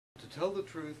tell the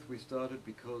truth, we started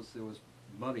because there was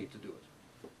money to do it.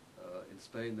 In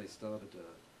Spain, they started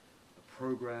a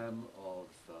program of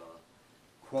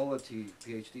quality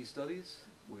PhD studies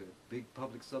with big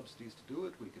public subsidies to do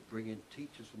it. We could bring in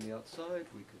teachers from the outside,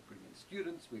 we could bring in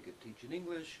students, we could teach in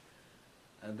English,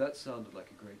 and that sounded like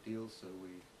a great deal, so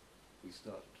we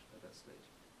started at that stage,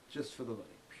 just for the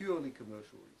money, purely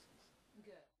commercial reasons.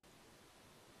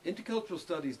 Good. Intercultural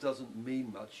studies doesn't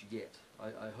mean much yet.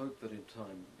 I hope that in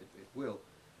time it will.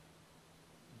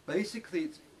 Basically,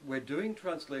 we're doing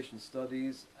translation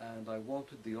studies, and I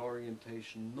wanted the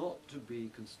orientation not to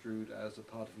be construed as a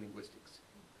part of linguistics.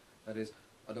 That is,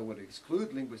 I don't want to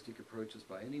exclude linguistic approaches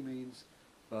by any means,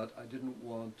 but I didn't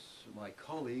want my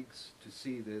colleagues to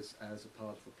see this as a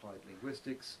part of applied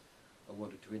linguistics. I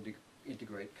wanted to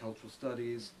integrate cultural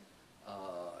studies,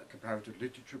 comparative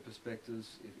literature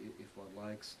perspectives, if one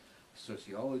likes,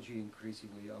 sociology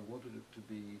increasingly. I wanted it to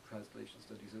be translation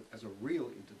studies as a real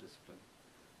interdiscipline.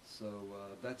 So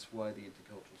that's why the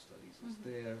intercultural studies is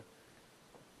there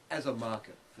as a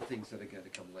marker for things that are going to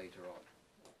come later on.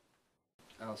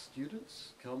 Our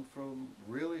students come from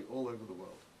really all over the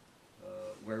world.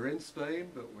 We're in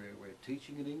Spain, but we're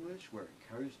teaching in English. We're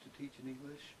encouraged to teach in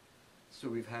English. So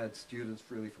we've had students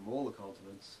really from all the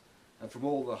continents and from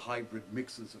all the hybrid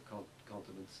mixes of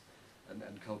continents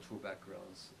and cultural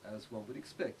backgrounds, as one would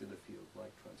expect in a field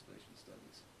like translation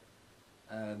studies.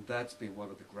 And that's been one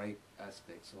of the great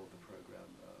aspects of the program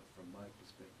from my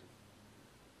perspective.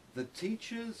 The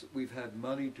teachers, we've had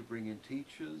money to bring in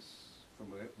teachers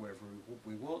from wherever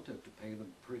we want and to pay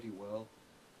them pretty well.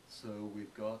 So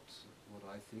we've got what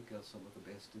I think are some of the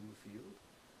best in the field.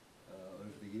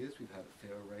 Over the years, we've had a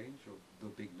fair range of the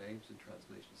big names in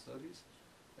translation studies.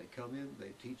 They come in,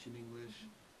 they teach in English,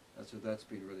 and so that's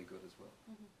been really good as well.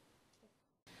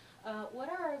 What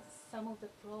are some of the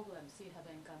problems you have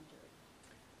encountered?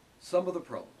 Some of the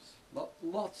problems,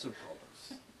 lots of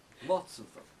problems, lots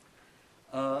of them.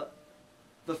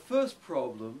 The first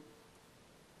problem,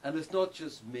 and it's not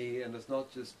just me and it's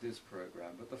not just this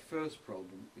program, but the first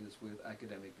problem is with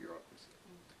academic bureaucracy.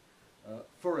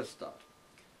 For a start,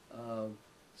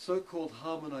 so-called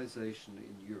harmonization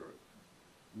in Europe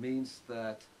means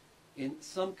that in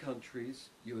some countries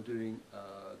you're doing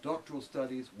doctoral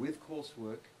studies with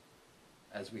coursework,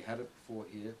 as we had it before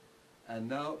here, and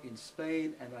now in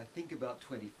Spain, and I think about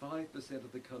 25%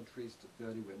 of the countries to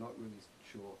 30, we're not really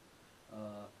sure,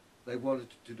 they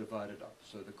wanted to divide it up.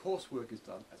 So the coursework is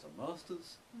done as a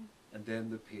master's, and then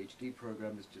the PhD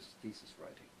program is just thesis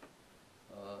writing.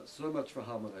 So much for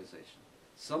harmonization.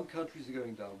 Some countries are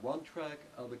going down one track,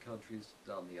 other countries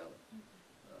down the other.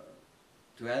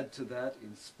 To add to that,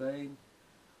 in Spain,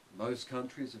 most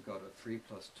countries have got a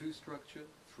 3+2 structure,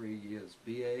 3 years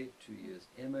BA, 2 years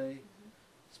MA.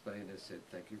 Spain has said,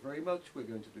 thank you very much, we're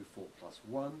going to do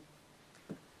 4+1,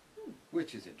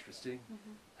 which is interesting.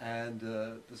 And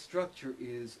the structure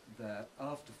is that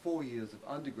after 4 years of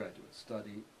undergraduate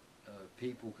study,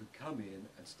 people could come in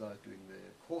and start doing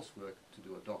their coursework to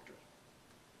do a doctorate,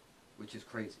 which is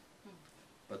crazy.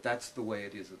 But that's the way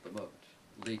it is at the moment,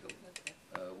 legally.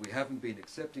 We haven't been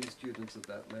accepting students at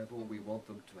that level. We want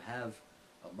them to have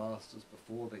a master's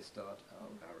before they start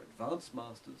our advanced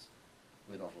masters.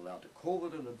 We're not allowed to call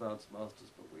it an advanced master's,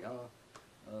 but we are.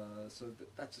 So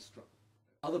that's a struggle.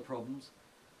 Other problems,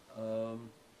 oh,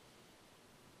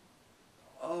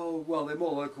 well, they're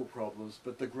more local problems,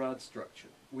 but the grant structure.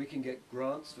 We can get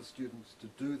grants for students to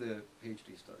do their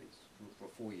PhD studies for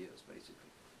 4 years,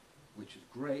 basically, which is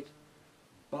great,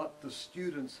 but the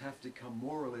students have to come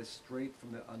more or less straight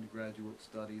from their undergraduate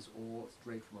studies or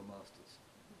straight from a master's.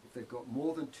 If they've got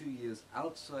more than 2 years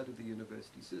outside of the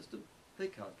university system, they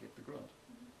can't get the grant.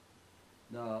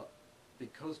 Now,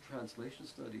 because translation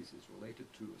studies is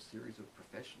related to a series of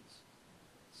professions,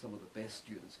 some of the best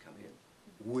students come in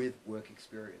with work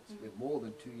experience, with more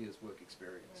than 2 years work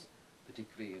experience,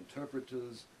 particularly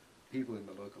interpreters, people in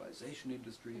the localization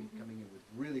industry coming in with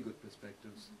really good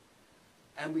perspectives.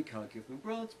 And we can't give them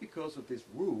grants because of this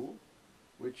rule,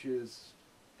 which is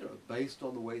based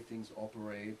on the way things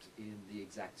operate in the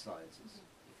exact sciences,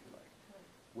 if you like.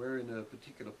 We're in a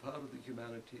particular part of the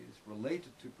humanities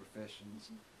related to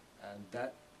professions, and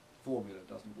that formula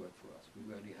doesn't work for us.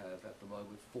 We only have, at the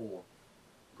moment, 4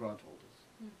 grant holders.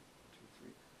 2,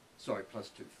 3, sorry,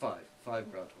 +2,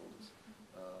 5 grant holders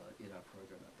in our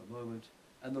program at the moment,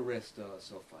 and the rest are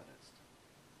self-financed.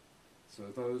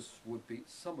 So those would be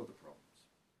some of the problems.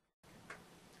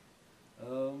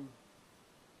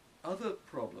 Other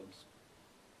problems.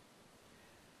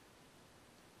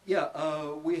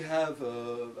 Yeah, we have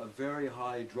a very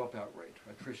high dropout rate,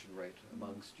 attrition rate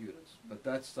among students. But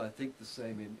that's, I think, the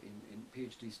same in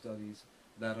PhD studies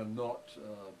that are not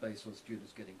based on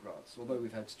students getting grants, although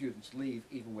we've had students leave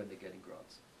even when they're getting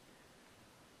grants.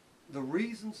 The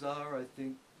reasons are, I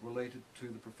think, related to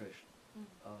the profession.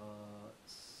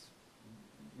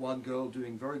 One girl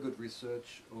doing very good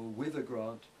research with a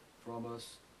grant from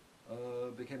us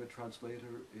became a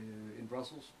translator in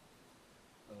Brussels.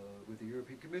 With the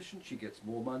European Commission, she gets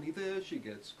more money there, she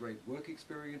gets great work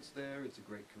experience there, it's a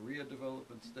great career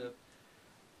development step.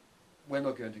 We're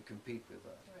not going to compete with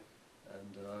that. Right.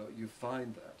 And you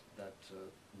find that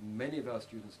many of our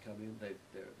students come in,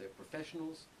 they're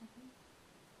professionals,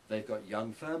 they've got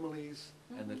young families,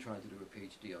 and they're trying to do a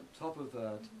PhD on top of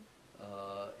that.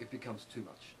 It becomes too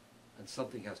much. And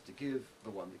something has to give.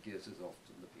 The one that gives is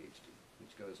often the PhD,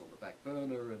 which goes on the back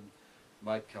burner and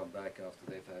might come back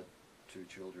after they've had 2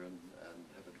 children and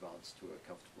have advanced to a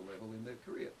comfortable level in their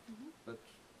career. But,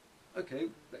 okay,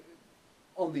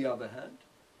 on the other hand,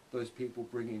 those people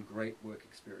bring in great work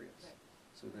experience. Right.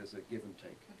 So there's a give and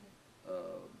take,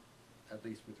 at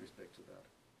least with respect to that.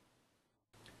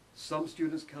 Some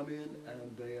students come in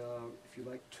and they are, if you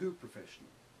like, too professional.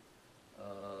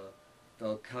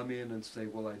 They'll come in and say,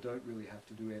 well, I don't really have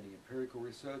to do any empirical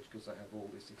research because I have all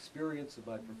this experience in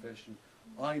my profession.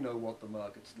 I know what the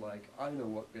market's like. I know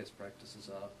what best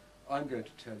practices are. I'm going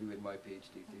to tell you in my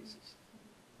PhD thesis.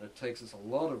 And it takes us a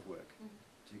lot of work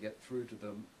to get through to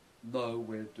them. No,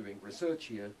 we're doing research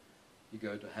here. You're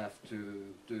going to have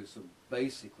to do some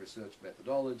basic research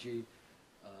methodology,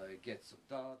 get some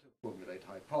data, formulate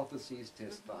hypotheses,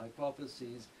 test the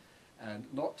hypotheses, and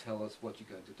not tell us what you're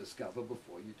going to discover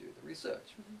before you do the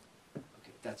research.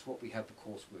 Okay, that's what we have the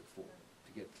coursework for,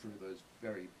 to get through those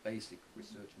very basic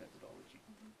research methodologies.